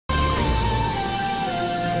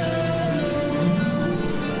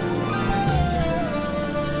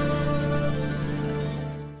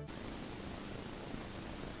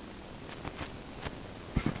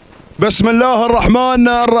بسم الله الرحمن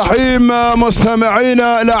الرحيم.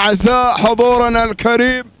 مستمعينا الاعزاء، حضورنا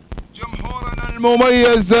الكريم، جمهورنا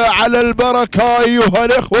المميز على البركه ايها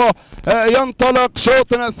الاخوه، ينطلق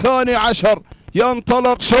شوطنا الثاني عشر،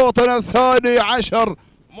 ينطلق شوطنا الثاني عشر.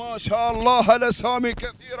 ما شاء الله الاسامي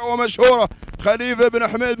كثيره ومشهوره. خليفه بن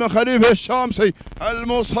حميد بن خليفه الشامسي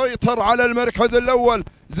المسيطر على المركز الاول،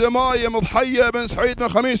 زمايم ضحيه بن سعيد بن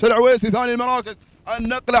خميس العويسي ثاني المراكز.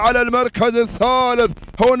 النقل على المركز الثالث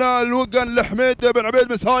هنا الوقن لحميد بن عبيد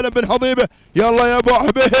بن سالم بن حضيبه. يلا يا ابو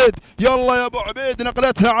عبيد، يلا يا ابو عبيد.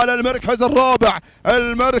 نقلتنا على المركز الرابع،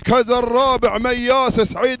 المركز الرابع مياس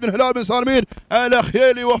سعيد بن هلال بن سالمين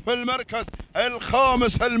الاخيلي. وفي المركز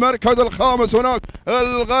الخامس، المركز الخامس هناك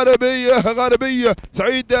غربيه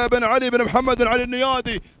سعيد بن علي بن محمد بن علي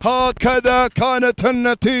النيادي. هكذا كانت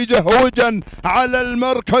النتيجه. وجن على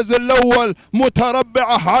المركز الاول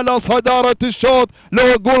متربعه على صداره الشوط. لو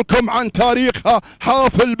اقولكم عن تاريخها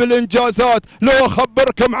حافل بالانجازات، لو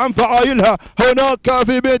اخبركم عن فعايلها هناك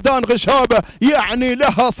في ميدان غشابه، يعني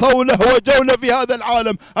لها صوله وجوله في هذا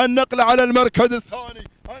العالم. النقل على المركز الثاني،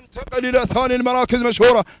 انتقل الى ثاني المراكز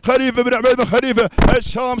مشهوره خليفه بن عبيد بن خليفه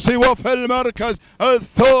الشامسي. وفي المركز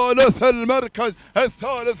الثالث، المركز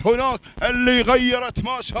الثالث هناك اللي غيرت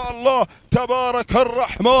ما شاء الله تبارك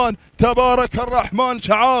الرحمن، تبارك الرحمن،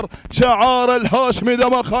 شعار الهاشمي اذا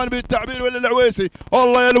ما خان بالتعبير ولا العويسي.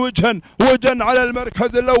 والله يا الوجهن، وجن على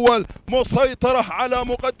المركز الاول مسيطره على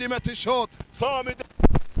مقدمه الشوط، صامده.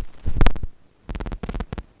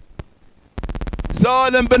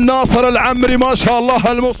 سالم بن ناصر العمري ما شاء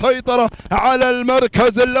الله المسيطرة على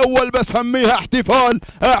المركز الأول. بسميها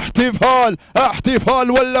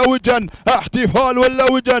احتفال ولا وجن، احتفال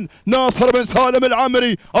ولا وجن. ناصر بن سالم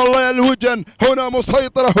العمري، الله يا الوجن، هنا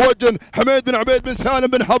مسيطرة. وجن حميد بن عبيد بن سالم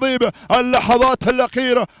بن حضيبة. اللحظات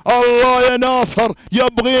الأخيرة، الله يا ناصر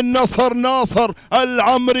يبغي النصر. ناصر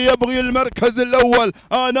العمري يبغي المركز الأول.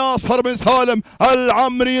 ناصر بن سالم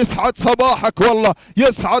العمري، يسعد صباحك، والله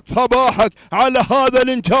يسعد صباحك على هذا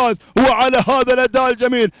الانجاز وعلى هذا الاداء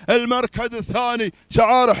الجميل. المركز الثاني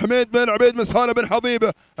شعار حميد بن عبيد بن سالم بن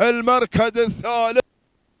حضيبه. المركز الثالث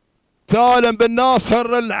سالم بن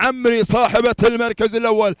ناصر العمري صاحبة المركز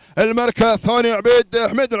الأول. المركز الثاني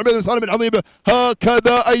حميد بن عبيد بن سالم بن حضيبة.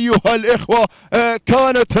 هكذا أيها الإخوة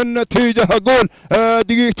كانت النتيجة. أقول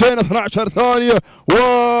دقيقتين 12 ثانية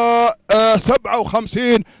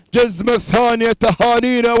و57 جزم الثانية.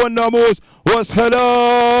 تهانينا والناموس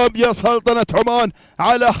والسلام يا سلطنة عمان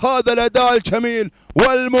على هذا الأداء الجميل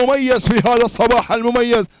والمميز في هذا الصباح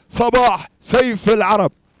المميز، صباح سيف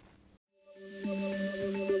العرب.